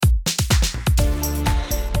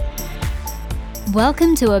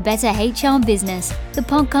Welcome to A Better HR Business, the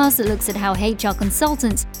podcast that looks at how HR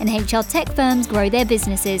consultants and HR tech firms grow their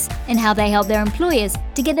businesses and how they help their employers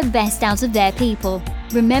to get the best out of their people.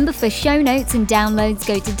 Remember, for show notes and downloads,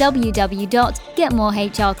 go to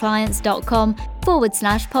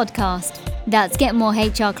www.getmorehrclients.com/podcast. That's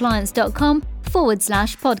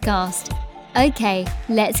getmorehrclients.com/podcast. Okay,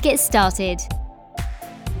 let's get started.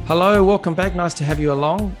 Hello, welcome back. Nice to have you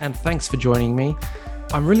along, and thanks for joining me.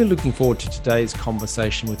 I'm really looking forward to today's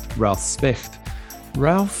conversation with Ralf Specht.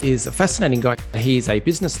 Ralf is a fascinating guy. He's a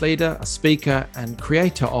business leader, a speaker, and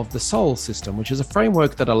creator of the SOUL system, which is a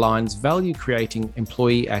framework that aligns value-creating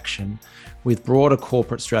employee action with broader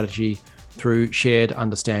corporate strategy through shared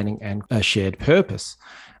understanding and a shared purpose.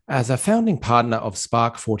 As a founding partner of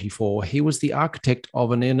Spark 44, he was the architect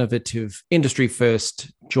of an innovative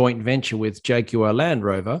industry-first joint venture with Jaguar Land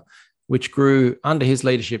Rover, which grew under his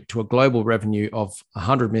leadership to a global revenue of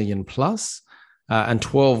 100 million plus and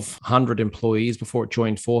 1,200 employees before it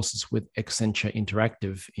joined forces with Accenture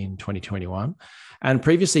Interactive in 2021, and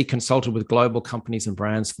previously consulted with global companies and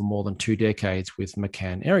brands for more than 2 decades with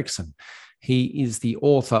McCann Erickson. He is the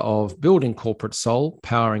author of Building Corporate Soul,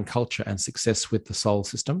 Powering Culture and Success with the SOUL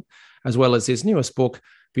System, as well as his newest book,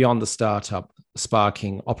 Beyond the Startup,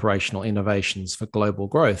 Sparking Operational Innovations for Global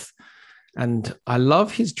Growth. And I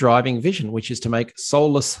love his driving vision, which is to make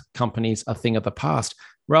soulless companies a thing of the past.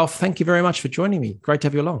 Ralf, thank you very much for joining me. Great to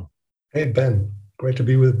have you along. Hey, Ben. Great to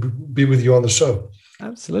be with you on the show.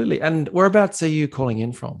 Absolutely. And whereabouts are you calling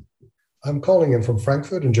in from? I'm calling in from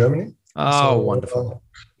Frankfurt in Germany. Oh, wonderful.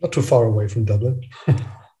 Not too far away from Dublin.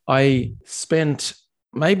 I spent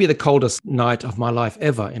maybe the coldest night of my life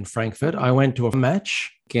ever in Frankfurt. I went to a match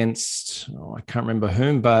against, I can't remember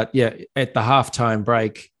whom, but yeah, at the halftime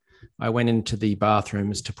break, I went into the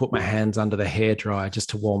bathrooms to put my hands under the hairdryer just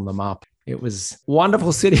to warm them up. It was a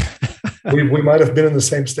wonderful city. we might have been in the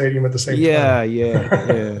same stadium at the same time.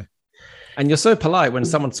 Yeah. And you're so polite when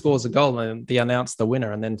someone scores a goal and they announce the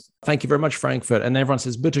winner, and then thank you very much, Frankfurt. And everyone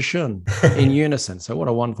says, bitte schön, in unison. So what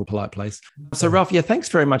a wonderful, polite place. So Ralf, thanks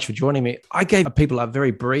very much for joining me. I gave people a very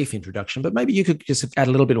brief introduction, but maybe you could just add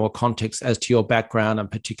a little bit more context as to your background and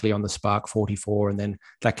particularly on the Spark 44, and then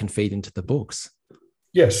that can feed into the books.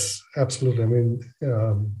 Yes, absolutely. I mean,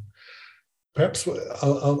 perhaps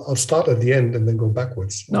I'll start at the end and then go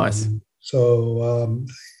backwards. Nice.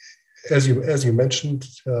 As you mentioned,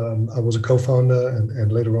 I was a co-founder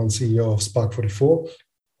and later on CEO of Spark 44,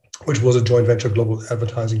 which was a joint venture global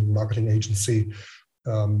advertising and marketing agency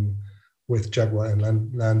with Jaguar and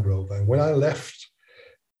Land Rover. And when I left,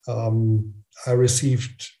 I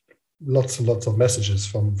received lots and lots of messages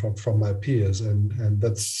from my peers, and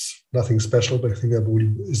that's nothing special, but I think that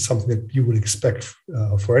is something that you would expect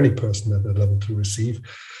for any person at that level to receive.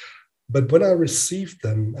 But when I received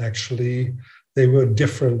them, actually, they were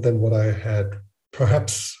different than what I had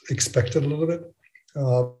perhaps expected a little bit.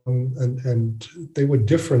 And they were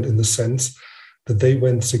different in the sense that they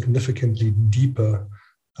went significantly deeper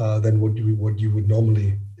than what you would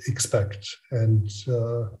normally expect. And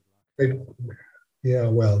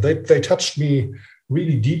they touched me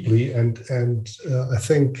really deeply. And I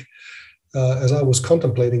think as I was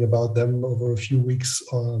contemplating about them over a few weeks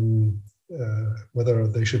on whether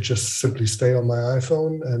they should just simply stay on my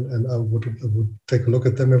iPhone and I would take a look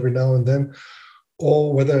at them every now and then,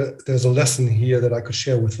 or whether there's a lesson here that I could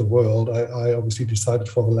share with the world, I obviously decided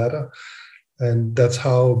for the latter. And that's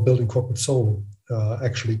how Building Corporate Soul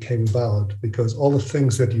actually came about, because all the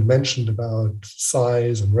things that you mentioned about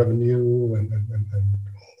size and revenue and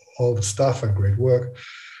all the stuff and great work,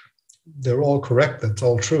 they're all correct. That's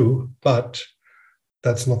all true. But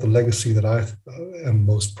that's not the legacy that I am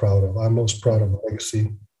most proud of. I'm most proud of the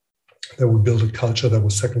legacy that we built a culture that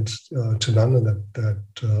was second to none, and that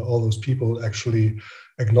all those people actually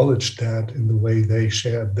acknowledged that in the way they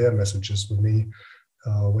shared their messages with me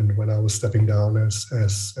when I was stepping down as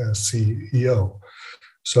CEO.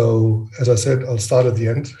 So as I said, I'll start at the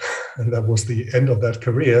end, and that was the end of that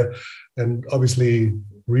career. And obviously,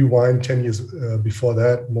 rewind 10 years before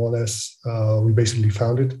that, more or less, we basically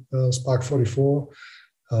founded Spark 44.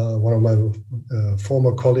 One of my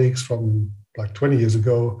former colleagues from like 20 years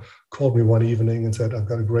ago called me one evening and said, I've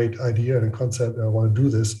got a great idea and a concept, and I want to do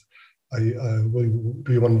this. Do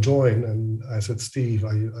you want to join? And I said, Steve,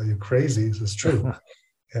 are you crazy? Is this true?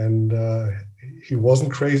 And he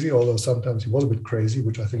wasn't crazy, although sometimes he was a bit crazy,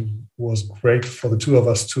 which I think was great for the two of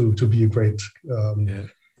us to be a great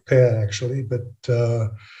pair, actually. But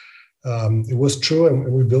it was true,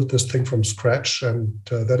 and we built this thing from scratch, and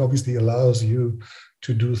that obviously allows you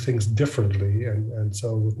to do things differently. And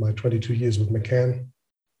so with my 22 years with McCann,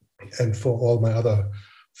 and for all my other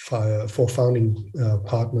four founding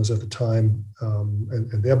partners at the time,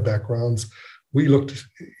 and their backgrounds, we looked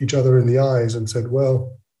each other in the eyes and said,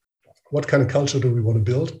 well, what kind of culture do we want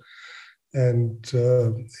to build? And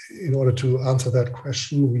in order to answer that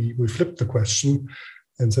question, we flipped the question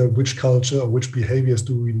and said, which culture or which behaviors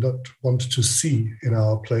do we not want to see in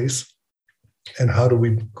our place? And how do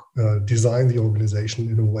we design the organization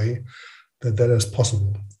in a way that is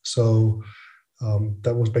possible? So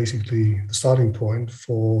that was basically the starting point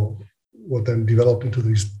for what then developed into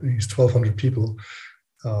these 1,200 people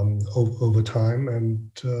over time,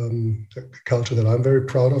 and a culture that I'm very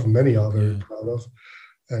proud of, many are very proud of,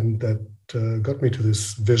 and that got me to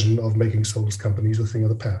this vision of making soulless companies a thing of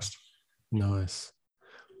the past. Nice.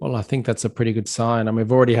 Well, I think that's a pretty good sign. I mean,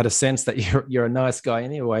 we've already had a sense that you're a nice guy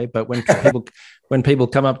anyway. But when people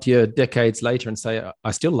come up to you decades later and say,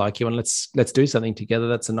 "I still like you, and let's do something together,"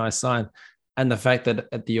 that's a nice sign. And the fact that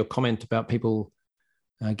at your comment about people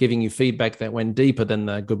giving you feedback that went deeper than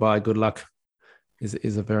the goodbye, good luck,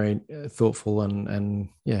 is a very thoughtful and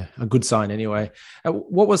a good sign anyway.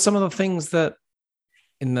 What were some of the things that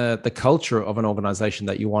in the culture of an organization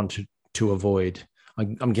that you wanted to avoid?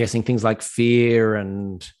 I'm guessing things like fear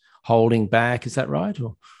and holding back. Is that right?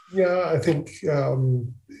 Or? Yeah, I think,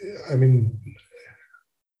 I mean,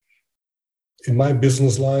 in my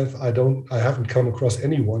business life, I haven't come across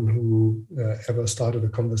anyone who ever started a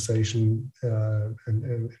conversation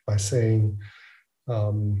and by saying,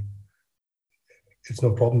 it's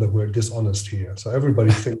no problem that we're dishonest here. So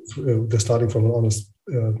everybody thinks they're starting from an honest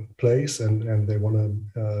place and they want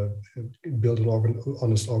to build an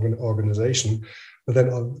honest organization. But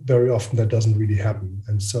then very often that doesn't really happen.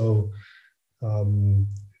 And so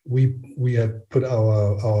we had put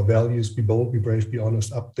our values, be bold, be brave, be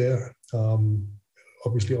honest, up there,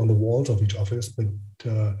 obviously on the walls of each office. But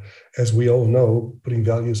as we all know, putting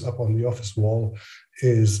values up on the office wall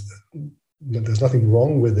there's nothing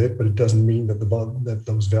wrong with it, but it doesn't mean that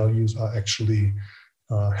those values are actually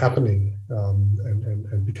happening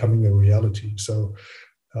and becoming a reality. So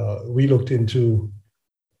we looked into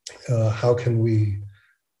how can we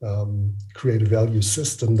create a value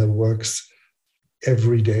system that works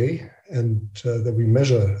every day and that we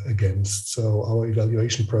measure against. So our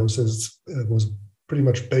evaluation process was pretty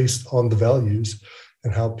much based on the values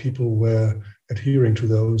and how people were adhering to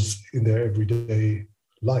those in their everyday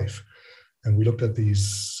life. And we looked at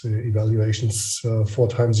these evaluations 4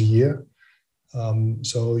 times a year.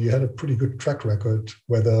 So you had a pretty good track record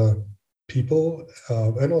whether people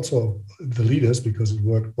and also the leaders, because it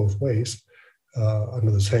worked both ways under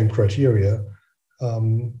the same criteria,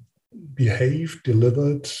 behaved,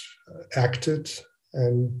 delivered, acted,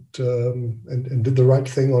 and did the right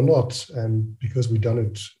thing or not. And because we'd done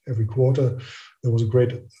it every quarter, there was a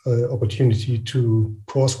great opportunity to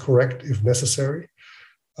course correct if necessary.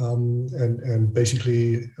 And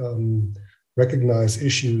basically recognize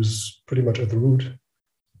issues pretty much at the root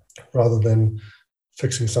rather than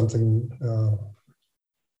fixing something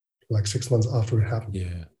like 6 months after it happened.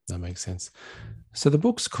 Yeah, that makes sense. So the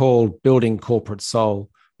book's called Building Corporate Soul,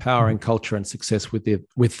 Powering Culture and Success with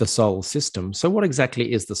the Soul System. So what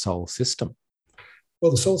exactly is the Soul System? Well,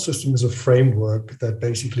 the Soul System is a framework that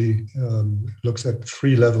basically looks at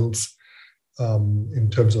 3 levels in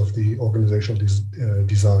terms of the organizational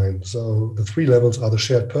design. So the 3 levels are the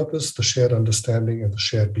shared purpose, the shared understanding, and the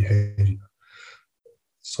shared behavior.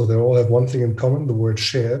 So they all have one thing in common, the word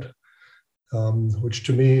shared, which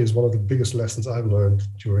to me is one of the biggest lessons I've learned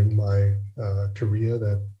during my career,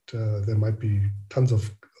 that there might be tons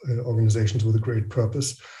of organizations with a great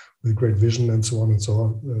purpose, with great vision, and so on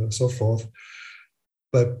and so forth.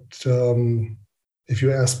 But if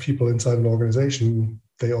you ask people inside an organization,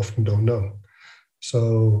 they often don't know.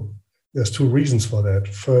 So there's 2 reasons for that.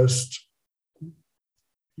 First,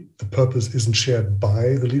 the purpose isn't shared by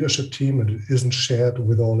the leadership team and it isn't shared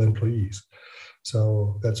with all employees.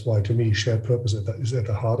 So that's why, to me, shared purpose is at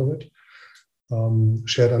the heart of it.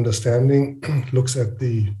 Shared understanding looks at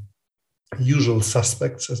the usual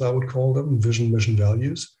suspects, as I would call them, vision, mission,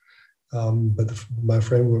 values. But my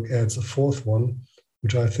framework adds a 4th one,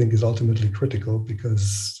 which I think is ultimately critical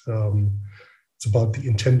because it's about the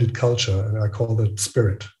intended culture, and I call that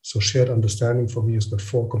spirit. So shared understanding for me has got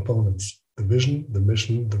 4 components: the vision, the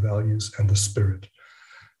mission, the values, and the spirit.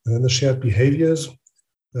 And then the shared behaviors,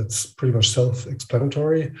 that's pretty much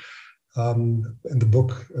self-explanatory. And the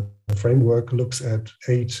book, the framework, looks at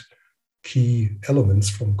 8 key elements,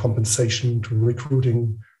 from compensation to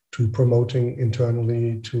recruiting to promoting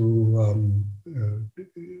internally to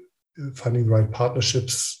finding the right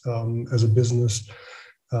partnerships as a business,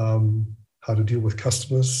 how to deal with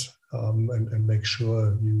customers and make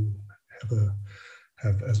sure you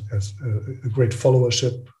have as a great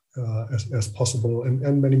followership as possible,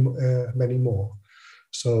 and many more.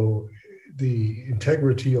 So the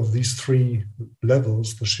integrity of these three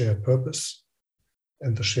levels, the shared purpose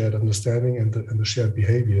and the shared understanding and the shared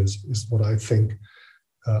behaviors, is what I think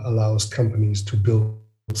allows companies to build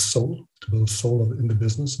soul in the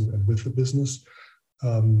business and with the business,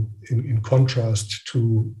 in contrast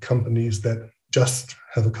to companies that just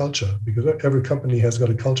have a culture, because every company has got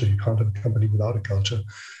a culture. You can't have a company without a culture,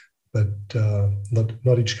 but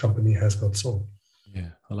not each company has got soul.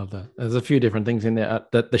 Yeah, I love that. There's a few different things in there.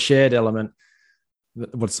 That the shared element,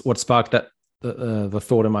 what sparked that the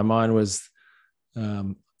thought in my mind was,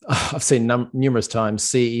 I've seen numerous times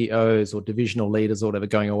CEOs or divisional leaders or whatever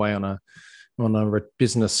going away on a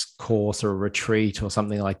business course or a retreat or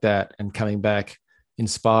something like that, and coming back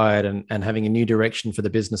inspired and having a new direction for the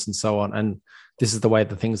business and so on. And this is the way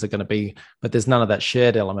the things are going to be. But there's none of that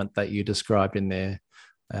shared element that you described in there,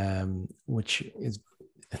 which is,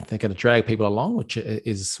 they're going to drag people along, which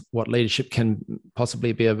is what leadership can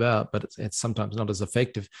possibly be about, but it's sometimes not as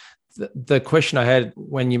effective. The question I had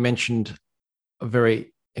when you mentioned a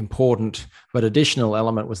very important but additional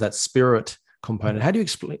element was that spirit component. How do you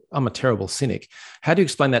explain? I'm a terrible cynic. How do you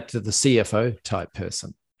explain that to the CFO type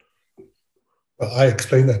person? Well, I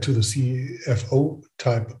explain that to the CFO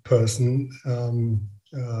type person.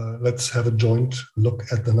 Let's have a joint look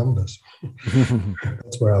at the numbers.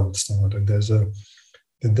 That's where I would start. And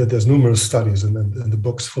there's numerous studies, and the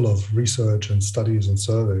book's full of research and studies and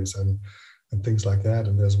surveys and things like that.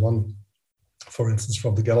 And there's one, for instance,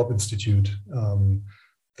 from the Gallup Institute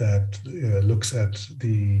that looks at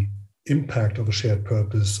the impact of a shared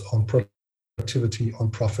purpose on productivity, on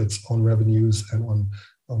profits, on revenues, and on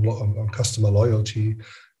customer loyalty.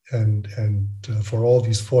 And for all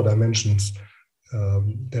these four dimensions,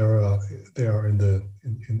 they are in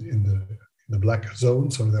the black zone,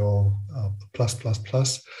 so they're all plus,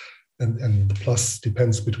 and the plus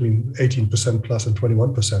depends between 18% plus and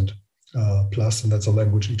 21% plus, and that's a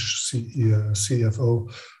language each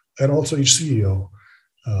CFO and also each CEO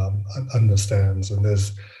understands. And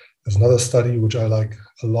there's another study which I like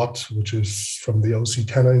a lot, which is from the O.C.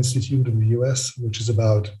 Tanner Institute in the US, which is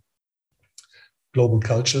about global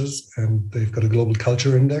cultures, and they've got a global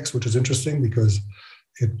culture index, which is interesting because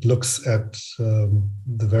it looks at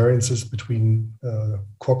the variances between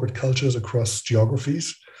corporate cultures across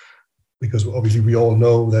geographies, because obviously we all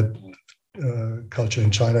know that culture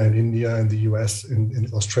in China and India and the US, in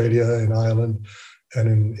Australia, in Ireland, and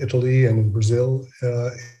in Italy and in Brazil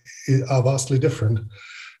are vastly different.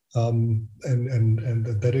 And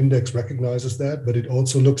that index recognizes that, but it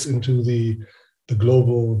also looks into the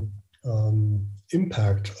global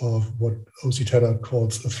impact of what O.C. Tanner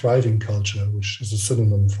calls a thriving culture, which is a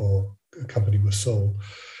synonym for a company with soul.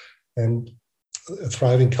 And a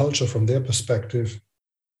thriving culture, from their perspective,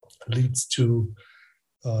 leads to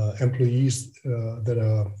employees that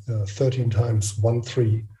are 13 times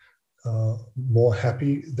 1-3 more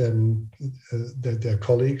happy than their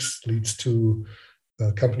colleagues, leads to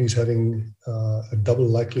companies having a double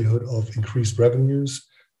likelihood of increased revenues.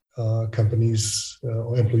 Companies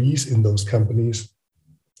or employees in those companies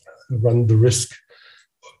run the risk,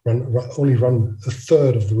 only run a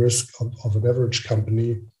third of the risk of an average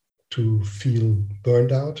company to feel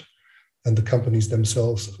burned out, and the companies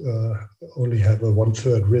themselves only have a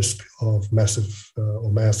 1/3 risk of massive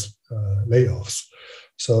or mass layoffs.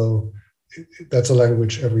 So that's a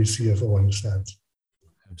language every CFO understands.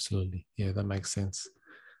 Absolutely. Yeah, that makes sense.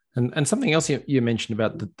 And something else you mentioned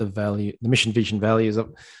about the value, the mission, vision, values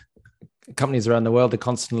of companies around the world, they're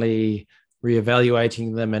constantly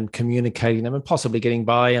reevaluating them and communicating them and possibly getting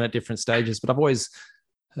buy-in at different stages. But I've always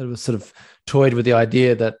sort of toyed with the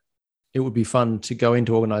idea that it would be fun to go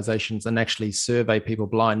into organizations and actually survey people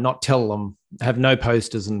blind, not tell them, have no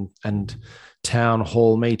posters and town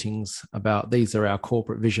hall meetings about these are our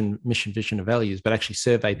corporate vision, mission, vision, and values, but actually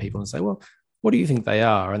survey people and say, well, what do you think they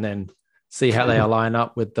are? And then see how they align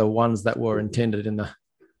up with the ones that were intended in the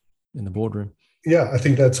boardroom. Yeah, I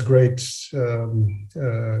think that's a great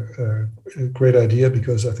idea,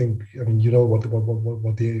 because I mean, you know what the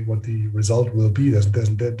result will be.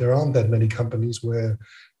 There aren't that many companies where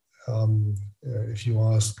if you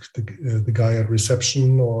ask the guy at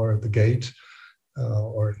reception or the gate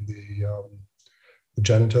or the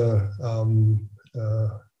janitor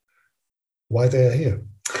why they are here,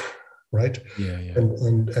 right? Yeah.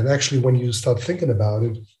 And actually, when you start thinking about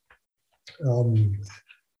it,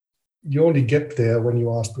 you only get there when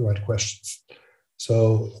you ask the right questions.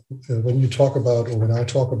 So when you talk about, or when I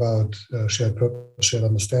talk about shared purpose, shared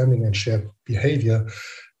understanding, and shared behavior,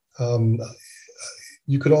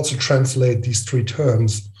 you could also translate these three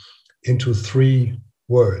terms into three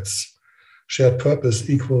words. Shared purpose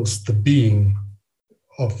equals the being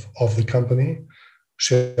of the company.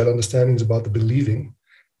 Shared understanding is about the believing,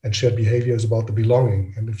 and shared behavior is about the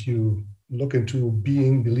belonging. And if you look into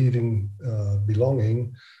being, believing,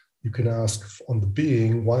 belonging, you can ask on the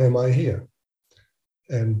being, why am I here?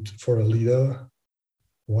 And for a leader,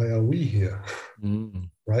 why are we here?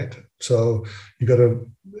 Right? So you got to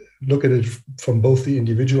look at it from both the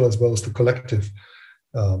individual as well as the collective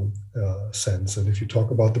sense. And if you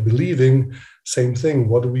talk about the believing, same thing.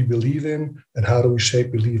 What do we believe in, and how do we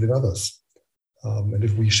shape belief in others? And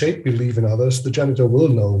if we shape belief in others, the janitor will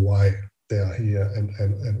know why they are here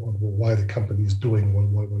and why the company is doing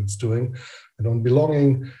what it's doing. And on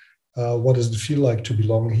belonging, what does it feel like to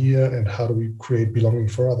belong here, and how do we create belonging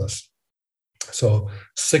for others? So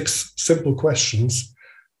 6 simple questions,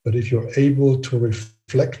 but if you're able to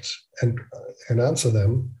reflect and answer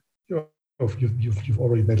them, you've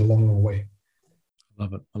already made a long way. I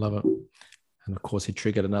love it. And of course, he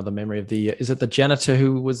triggered another memory of is it the janitor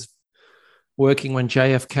who was working when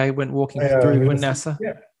JFK went walking through when NASA?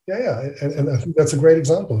 Yeah. And I think that's a great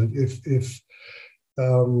example. If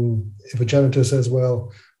a janitor says,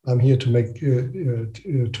 "Well, I'm here to make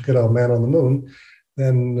to get our man on the moon,"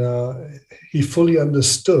 then he fully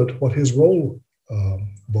understood what his role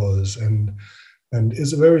was, and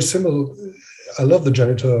is a very similar. I love the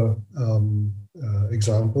janitor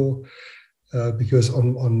example because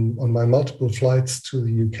on my multiple flights to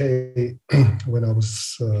the UK when I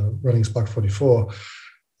was running Spark 44,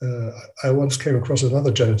 I once came across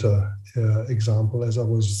another janitor example as I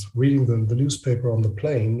was reading the newspaper on the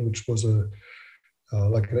plane, which was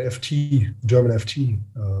like an FT, German FT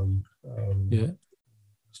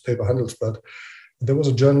newspaper Handelsblatt. There was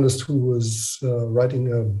a journalist who was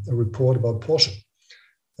writing a report about Porsche.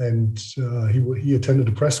 And he attended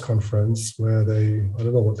a press conference where I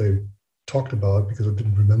don't know what they talked about because I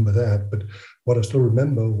didn't remember that. But what I still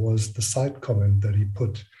remember was the side comment that he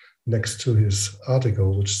put next to his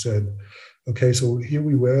article, which said, okay, so here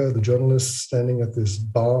we were, the journalists standing at this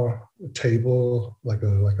bar table, like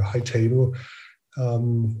a high table.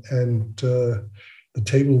 And the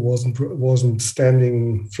table wasn't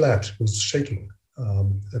standing flat, it was shaking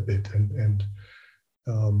a bit. And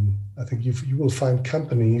I think you will find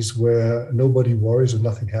companies where nobody worries and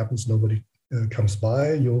nothing happens, nobody comes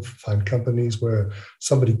by. You'll find companies where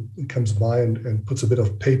somebody comes by and puts a bit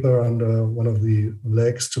of paper under one of the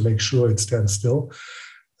legs to make sure it stands still.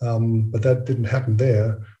 But that didn't happen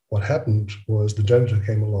there. What happened was the janitor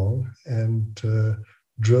came along and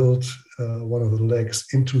drilled one of the legs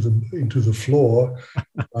into the floor,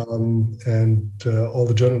 and all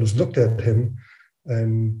the journalists looked at him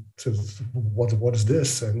and said, "What is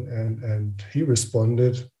this?" And he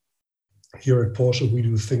responded, "Here at Porsche, we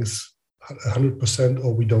do things 100%,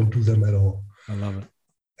 or we don't do them at all." I love it.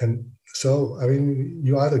 And so, I mean,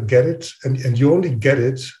 you either get it, and you only get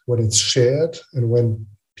it when it's shared and when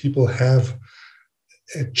people have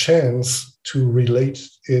a chance to relate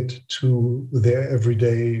it to their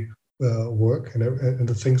everyday work and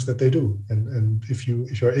the things that they do. And if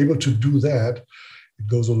you're able to do that, it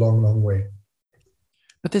goes a long, long way.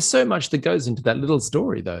 But there's so much that goes into that little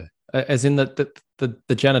story, though, as in that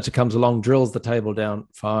the janitor comes along, drills the table down,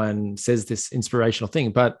 fine, says this inspirational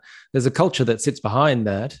thing. But there's a culture that sits behind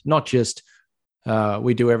that, not just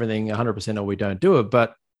we do everything 100% or we don't do it,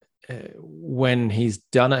 but when he's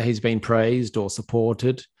done it, he's been praised or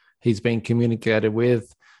supported, he's been communicated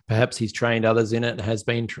with, perhaps he's trained others in it, has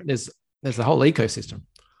been, there's the whole ecosystem.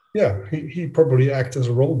 Yeah, he probably acts as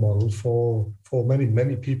a role model for many,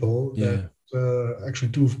 many people that actually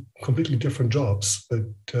do completely different jobs, but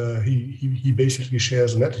he basically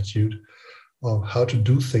shares an attitude of how to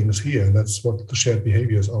do things here, and that's what the shared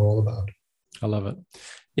behaviors are all about. I love it.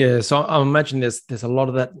 Yeah, so I imagine there's a lot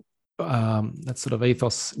of that sort of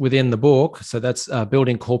ethos within the book. So that's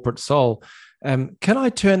Building Corporate Soul. Can I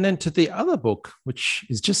turn then to the other book, which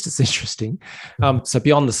is just as interesting? So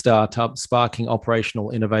Beyond the Startup, Sparking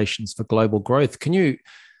Operational Innovations for Global Growth. Can you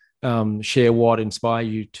share what inspired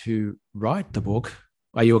you to write the book?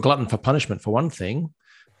 Are you a glutton for punishment, for one thing?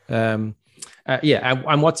 And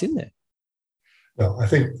what's in there? No, I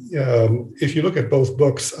think if you look at both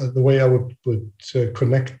books, the way I would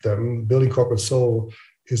connect them, Building Corporate Soul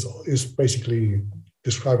is basically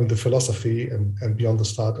describing the philosophy, and Beyond the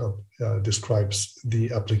Startup describes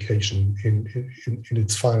the application in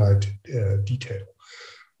its finite detail,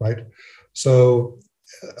 right? So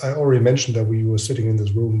I already mentioned that we were sitting in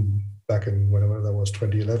this room back in whenever that was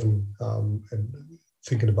 2011, and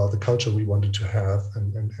thinking about the culture we wanted to have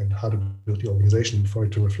and how to build the organization for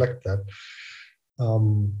it to reflect that.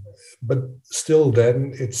 But still,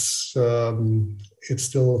 then it's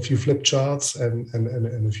still a few flip charts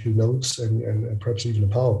and a few notes and perhaps even a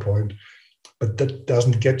PowerPoint. But that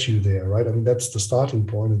doesn't get you there, right? I mean, that's the starting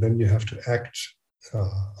point, and then you have to act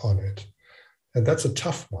on it. And that's a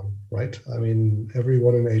tough one, right? I mean,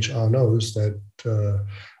 everyone in HR knows that,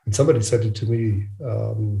 and somebody said it to me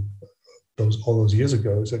all those years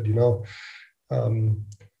ago, said,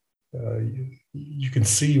 you can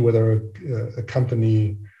see whether a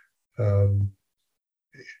company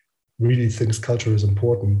really thinks culture is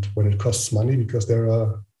important when it costs money, because there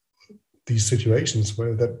are these situations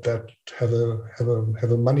where that have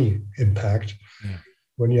a money impact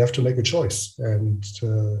when you have to make a choice, and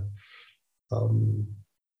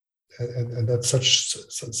that's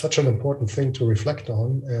such an important thing to reflect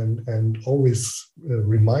on, and always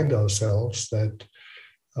remind ourselves that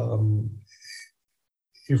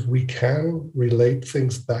if we can relate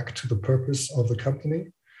things back to the purpose of the company,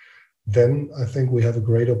 then I think we have a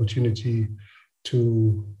great opportunity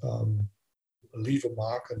to leave a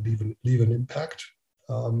mark and leave an impact.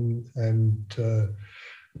 I mean,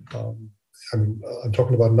 I'm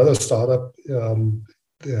talking about another startup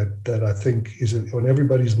that I think is on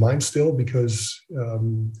everybody's mind still, because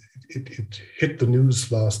it hit the news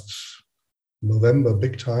last November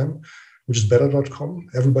big time, which is better.com.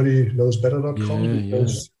 Everybody knows better.com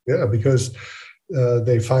because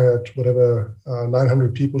they fired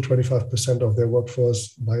 900 people, 25% of their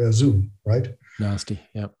workforce via Zoom, right? Nasty,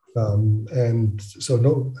 yeah. And so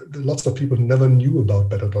lots of people never knew about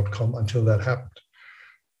better.com until that happened.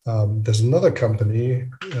 There's another company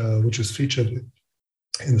which is featured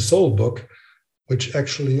in the Soul book, which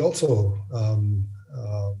actually also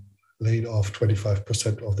laid off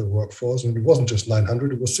 25% of the workforce. And it wasn't just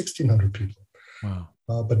 900, it was 1,600 people. Wow.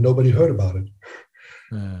 But nobody heard about it.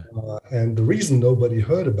 Yeah. And the reason nobody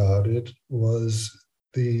heard about it was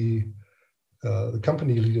the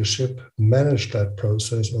company leadership managed that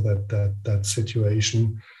process or that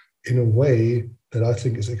situation in a way that I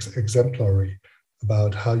think is exemplary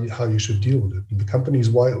about how you should deal with it. And the company is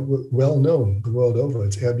well known the world over.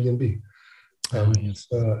 It's Airbnb.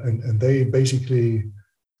 And they basically,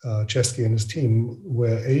 Chesky and his team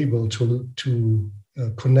were able to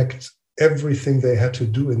connect everything they had to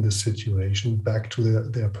do in this situation back to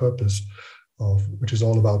their purpose, which is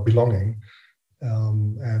all about belonging,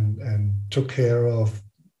 and took care of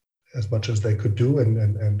as much as they could do.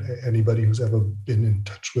 And anybody who's ever been in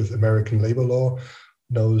touch with American labor law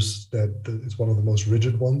knows that it's one of the most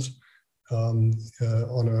rigid ones on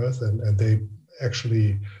earth. And they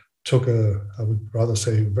actually took I would rather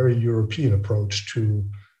say, very European approach to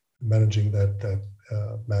managing that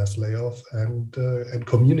mass layoff, and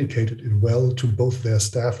communicated it well to both their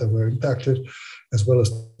staff that were impacted, as well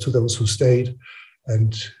as to those who stayed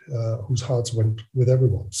and whose hearts went with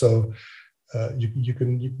everyone. So you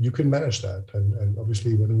can manage that, and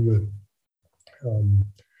obviously when we were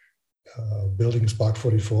building Spark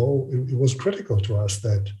 44, it was critical to us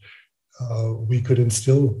that we could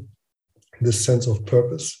instill this sense of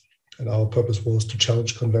purpose, and our purpose was to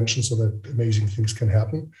challenge convention so that amazing things can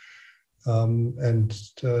happen. And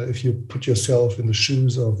if you put yourself in the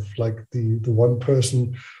shoes of like the one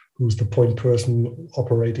person who's the point person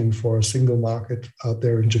operating for a single market out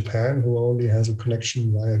there in Japan, who only has a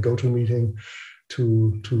connection via GoToMeeting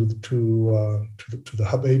to the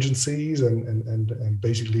hub agencies, and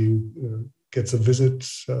basically gets a visit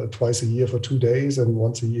twice a year for 2 days, and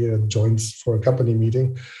once a year joins for a company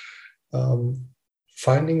meeting.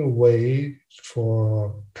 Finding a way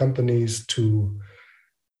for companies to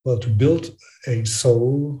build a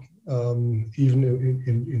soul,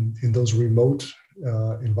 even in those remote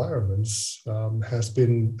environments, has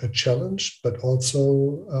been a challenge, but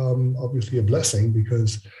also obviously a blessing,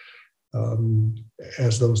 because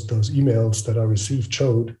as those emails that I received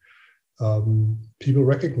showed, people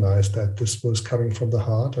recognized that this was coming from the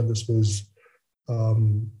heart, and this was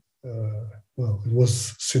it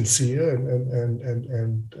was sincere,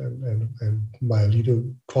 and my leader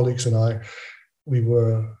colleagues and I, we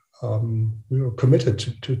were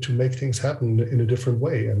committed to make things happen in a different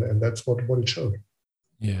way, and that's what it showed.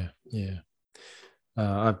 Yeah.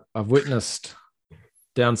 I've witnessed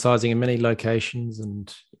downsizing in many locations,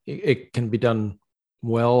 and it can be done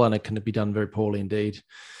well, and it can be done very poorly indeed.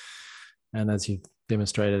 And as you've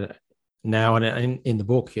demonstrated now and in the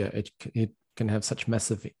book, it can have such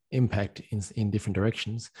massive impact in different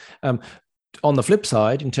directions. On the flip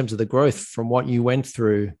side, in terms of the growth from what you went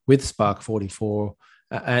through with Spark 44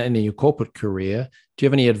 and in your corporate career, do you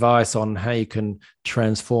have any advice on how you can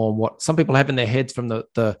transform what some people have in their heads from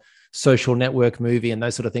the social network movie and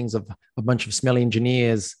those sort of things, of a bunch of smelly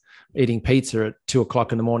engineers eating pizza at 2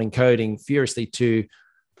 o'clock in the morning, coding furiously, to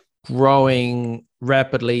growing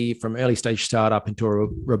rapidly from early stage startup into a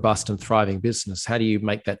robust and thriving business? How do you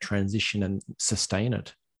make that transition and sustain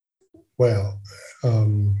it? Well,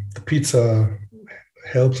 the pizza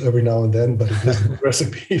helps every now and then, but it isn't a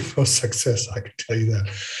recipe for success, I can tell you that.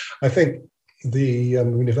 I think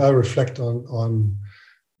if I reflect on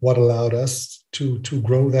what allowed us to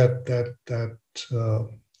grow that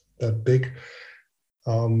big,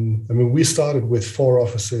 we started with 4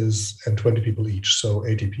 offices and 20 people each, so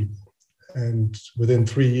 80 people. And within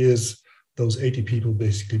 3 years, those 80 people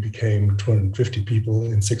basically became 250 people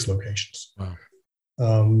in 6 locations. Wow.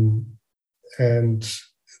 And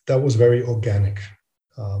that was very organic.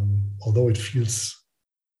 Although it feels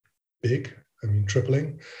big,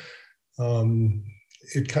 tripling,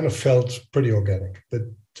 it kind of felt pretty organic. But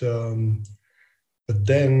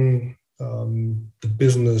then the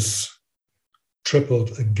business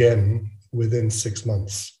tripled again within 6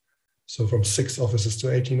 months. So from 6 offices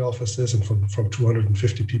to 18 offices, and from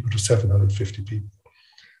 250 people to 750 people.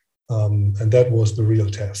 And that was the real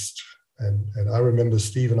test. And I remember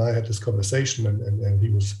Steve and I had this conversation, and he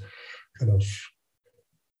was kind of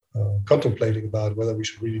contemplating about whether we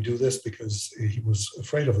should really do this, because he was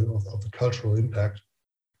afraid of the cultural impact.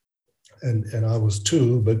 And I was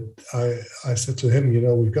too, but I said to him,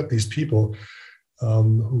 we've got these people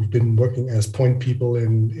who've been working as point people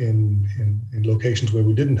in locations where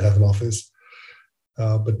we didn't have an office,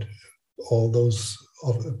 but all those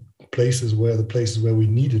places where we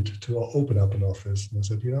needed to open up an office. And I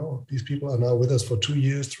said, these people are now with us for 2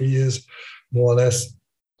 years, 3 years, more or less.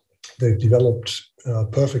 They've developed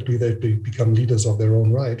perfectly. They've become leaders of their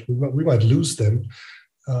own right. We might lose them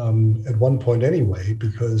at one point anyway,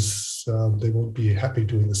 because they won't be happy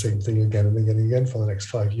doing the same thing again and again and again for the next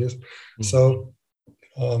 5 years. Mm-hmm. So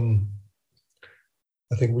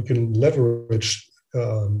I think we can leverage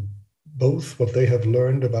both what they have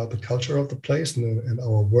learned about the culture of the place and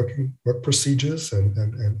our work procedures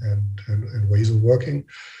and ways of working,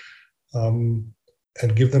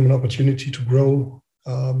 and give them an opportunity to grow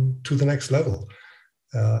to the next level.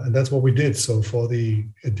 And that's what we did. So for the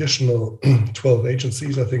additional 12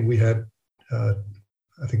 agencies, I think we had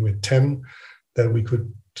 10 that we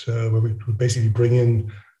could where we could basically bring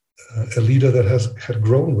in a leader that had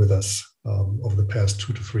grown with us over the past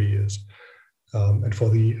 2 to 3 years. And for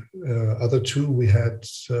the other 2, we had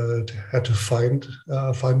to find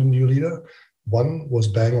a new leader. One was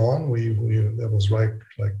bang on. That was like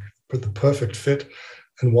the perfect fit,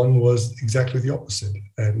 and one was exactly the opposite.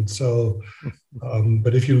 And so,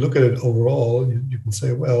 but if you look at it overall, you can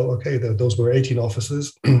say, well, okay, those were 18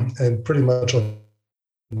 offices, and pretty much on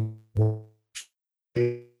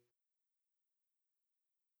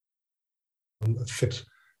fit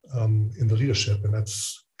in the leadership, and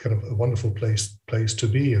that's kind of a wonderful place to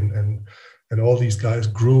be. And all these guys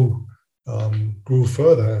grew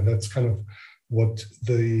further, and that's kind of what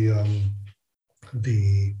the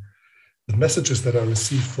messages that I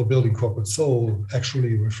received for building corporate soul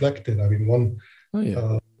actually reflected. I mean, one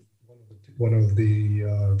of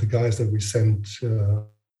the guys that we sent,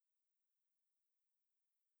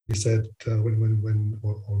 he said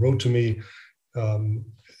or wrote to me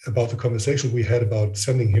about the conversation we had about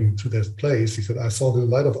sending him to this place. He said, I saw the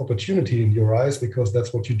light of opportunity in your eyes, because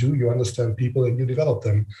that's what you do. You understand people and you develop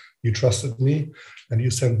them. You trusted me and you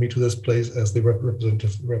sent me to this place as the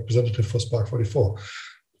representative for Spark 44.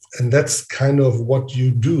 And that's kind of what you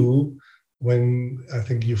do when I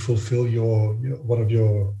think you fulfill one of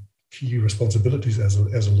your key responsibilities as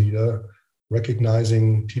a leader,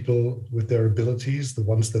 recognizing people with their abilities, the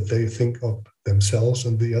ones that they think of themselves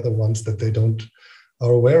and the other ones that they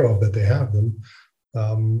are aware of that they have them,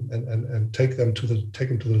 and take them to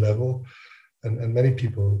the level. And many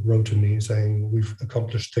people wrote to me saying, we've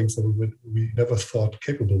accomplished things that we never thought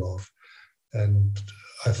capable of. And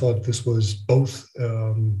I thought this was both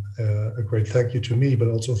a great thank you to me, but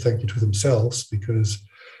also thank you to themselves, because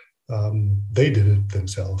they did it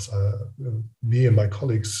themselves. Me and my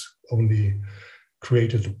colleagues only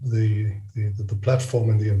created the platform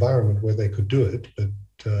and the environment where they could do it, but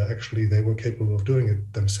actually they were capable of doing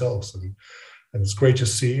it themselves. And it's great to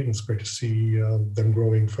see, and it's great to see them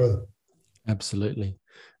growing further. Absolutely.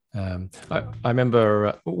 I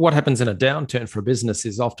remember what happens in a downturn for a business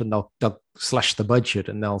is often they'll slash the budget,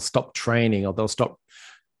 and they'll stop training, or they'll stop,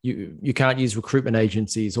 you can't use recruitment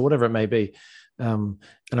agencies or whatever it may be. And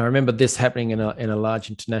I remember this happening in a large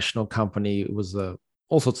international company. It was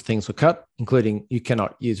all sorts of things were cut, including you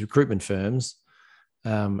cannot use recruitment firms.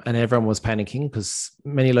 And everyone was panicking, because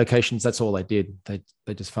many locations, that's all they did. They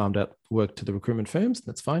just farmed out work to the recruitment firms.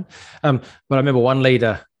 That's fine. But I remember one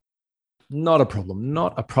leader Not a problem,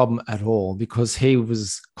 not a problem at all, because he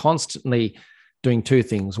was constantly doing two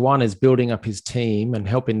things. One is building up his team and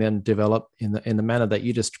helping them develop in the manner that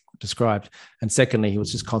you just described. And secondly, he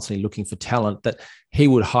was just constantly looking for talent that he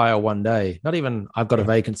would hire one day. Not even I've got a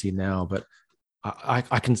vacancy now, but I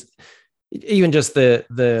can even just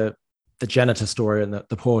the janitor story and the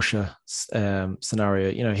Porsche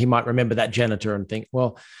scenario. He might remember that janitor and think,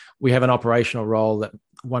 well, we have an operational role that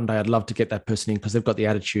one day I'd love to get that person in because they've got the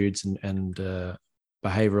attitudes and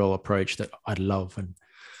behavioral approach that I'd love. And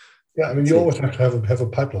yeah, I mean, you always have to have a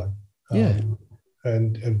pipeline. Yeah.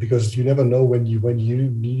 And because you never know when you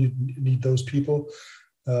need those people,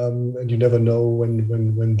 and you never know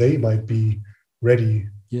when they might be ready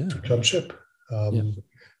to jump ship.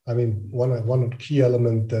 I mean, one key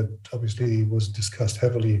element that obviously was discussed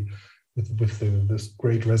heavily with this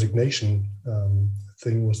great resignation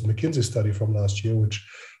thing was the McKinsey study from last year, which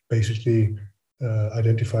basically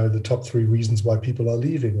identified the top 3 reasons why people are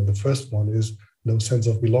leaving. And the first one is no sense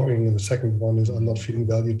of belonging. And the second one is I'm not feeling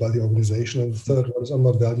valued by the organization. And the third one is I'm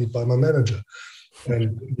not valued by my manager.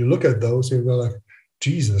 And you look at those and you're like,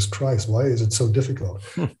 Jesus Christ, why is it so difficult?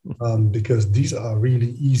 Because these are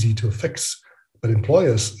really easy to fix. But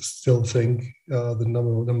employers still think the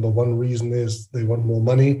number one reason is they want more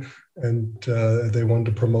money and they want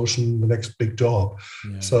a promotion, the next big job.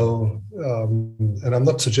 Yeah. So, and I'm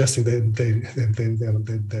not suggesting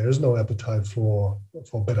there is no appetite for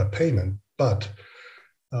better payment, but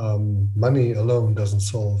money alone doesn't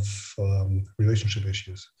solve relationship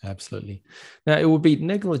issues. Absolutely. Now, it would be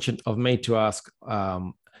negligent of me to ask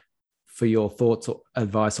for your thoughts or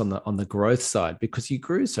advice on the growth side, because you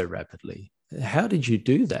grew so rapidly. How did you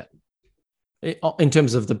do that in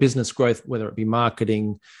terms of the business growth, whether it be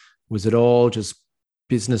marketing? Was it all just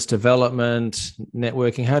business development,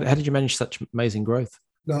 networking? How did you manage such amazing growth?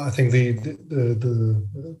 No, I think the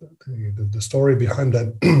story behind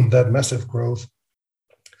that that massive growth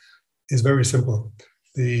is very simple.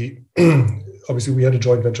 Obviously we had a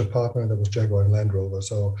joint venture partner, and that was Jaguar and Land Rover.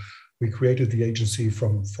 So we created the agency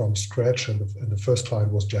from scratch, and the first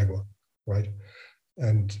client was Jaguar, right?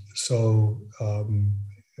 And so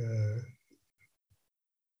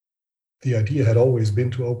the idea had always been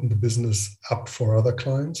to open the business up for other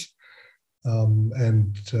clients.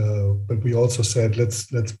 But we also said, let's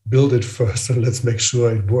build it first and let's make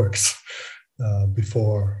sure it works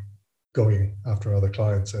before going after other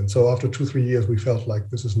clients. And so after 2-3 years, we felt like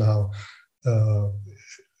this is now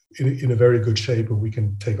in a very good shape where we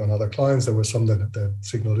can take on other clients. There were some that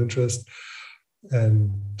signaled interest.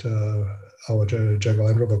 And our Jaguar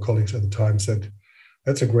Land Rover colleagues at the time said,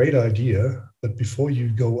 that's a great idea, but before you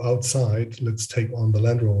go outside, let's take on the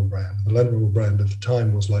Land Rover brand. The Land Rover brand at the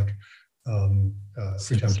time was like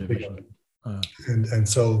 3 times bigger. And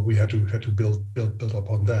so we had to build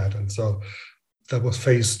upon that. And so that was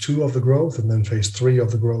phase 2 of the growth. And then phase 3 of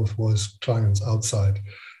the growth was clients outside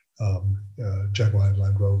Jaguar and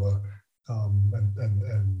Land Rover.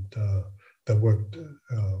 That worked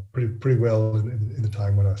pretty well in the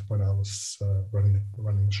time when I was running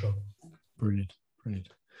the show. Brilliant.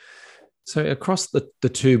 So across the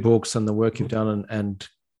 2 books and the work you've done and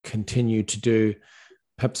continue to do,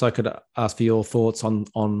 perhaps I could ask for your thoughts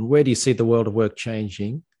on where do you see the world of work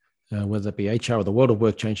changing, whether it be HR or the world of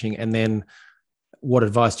work changing, and then what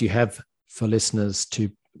advice do you have for listeners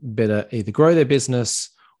to better either grow their business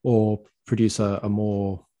or produce a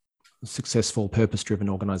more successful, purpose-driven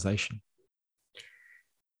organization?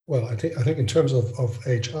 Well, I think in terms of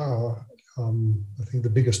HR, I think the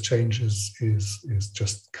biggest change is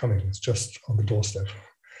just coming. It's just on the doorstep,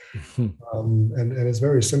 and it's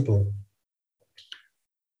very simple.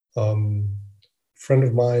 Friend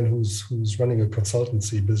of mine who's running a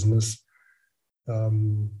consultancy business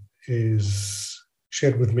is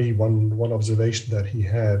shared with me one observation that he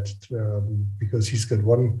had, because he's got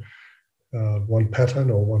one pattern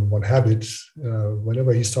or one habit.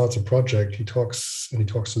 Whenever he starts a project, he talks to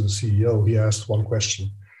the CEO. He asks one question,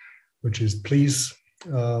 which is, please,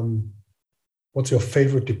 what's your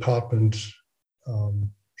favorite department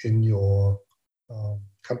in your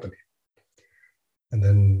company? And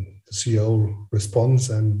then the CEO responds,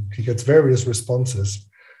 and he gets various responses.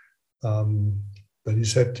 But he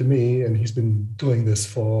said to me, and he's been doing this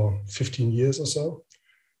for 15 years or so,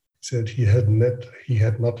 he said he had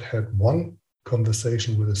not had one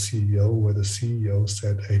conversation with a CEO where the CEO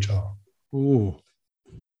said HR. Ooh.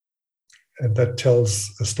 And that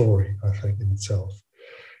tells a story, I think, in itself.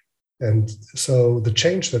 And so the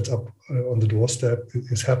change that's up on the doorstep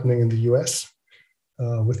is happening in the US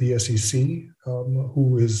with the SEC,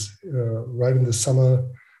 who is right in the summer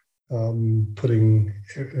putting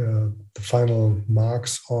the final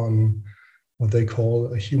marks on what they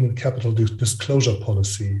call a human capital disclosure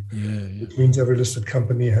policy, which means every listed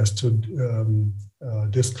company has to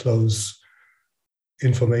disclose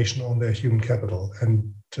information on their human capital.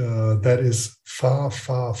 And that is far,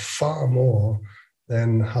 far, far more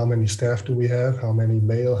than how many staff do we have, how many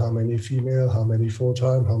male, how many female, how many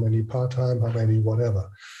full-time, how many part-time, how many whatever.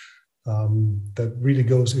 That really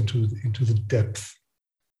goes into the depth.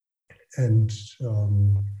 And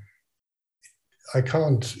I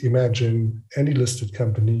can't imagine any listed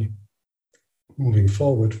company moving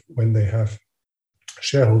forward when they have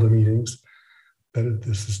shareholder meetings that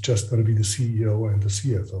this is just going to be the CEO and the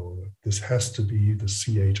CFO. This has to be the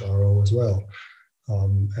CHRO as well.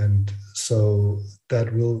 And so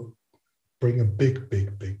that will bring a big,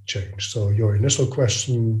 big, big change. So your initial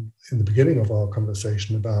question in the beginning of our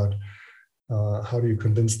conversation about how do you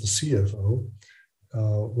convince the CFO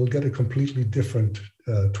will get a completely different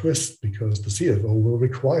twist, because the CFO will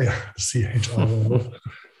require the CHRO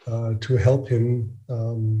to help him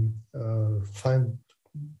find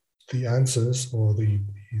the answers or the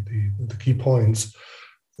key points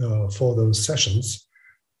for those sessions.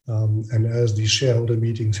 And as these shareholder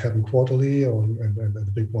meetings happen quarterly and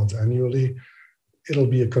the big ones annually, it'll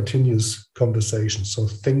be a continuous conversation. So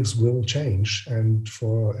things will change. And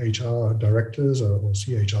for HR directors or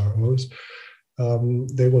CHROs,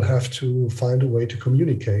 they will have to find a way to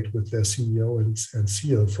communicate with their CEO and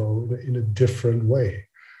CFO in a different way.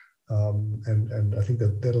 And I think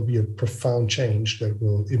that'll be a profound change that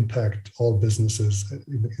will impact all businesses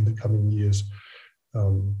in the coming years,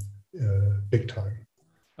 big time.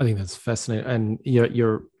 I think that's fascinating. And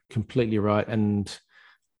you're completely right. And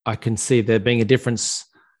I can see there being a difference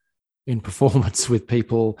in performance with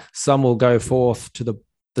people. Some will go forth to the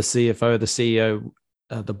CFO, the CEO,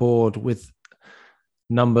 the board with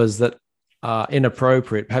numbers that are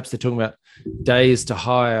inappropriate. Perhaps they're talking about days to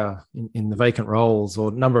hire in the vacant roles or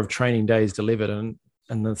number of training days delivered. And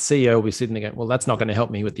the CEO will be sitting there going, well, that's not going to help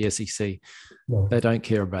me with the SEC. No. They don't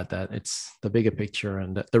care about that. It's the bigger picture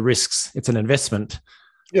and the risks. It's an investment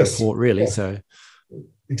report, really. Yeah. So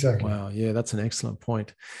exactly. Wow. Yeah, that's an excellent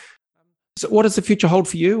point. So what does the future hold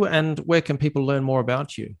for you, and where can people learn more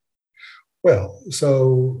about you? Well,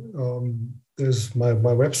 so there's my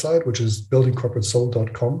website, which is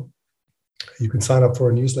buildingcorporatesoul.com. You can sign up for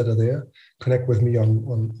a newsletter there, connect with me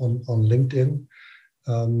on LinkedIn.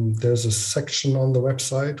 There's a section on the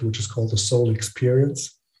website which is called the Soul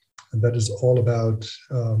Experience, and that is all about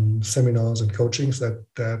seminars and coachings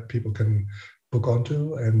that people can book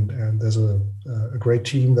onto. And there's a great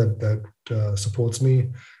team that supports me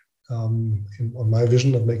on my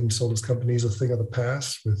vision of making soulless companies a thing of the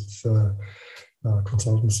past, with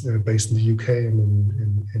consultants based in the UK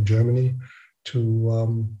and in Germany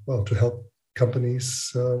to help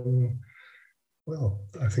companies, I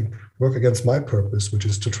think, work against my purpose, which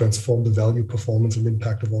is to transform the value, performance, and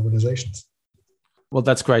impact of organizations. Well,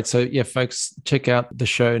 that's great. So yeah, folks, check out the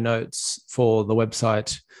show notes for the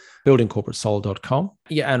website, buildingcorporatesoul.com.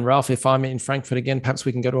 Yeah, and Ralf, if I'm in Frankfurt again, perhaps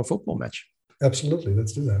we can go to a football match. Absolutely.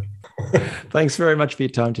 Let's do that. Thanks very much for your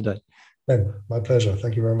time today. Ben, my pleasure.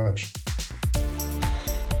 Thank you very much.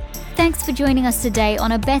 Thanks for joining us today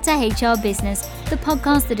on A Better HR Business, the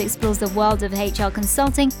podcast that explores the world of HR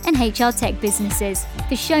consulting and HR tech businesses.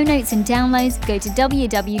 For show notes and downloads, go to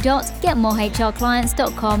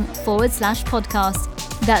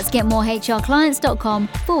www.getmorehrclients.com/podcast. That's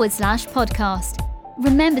getmorehrclients.com/podcast.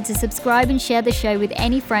 Remember to subscribe and share the show with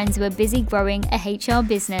any friends who are busy growing a HR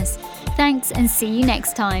business. Thanks, and see you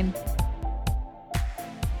next time.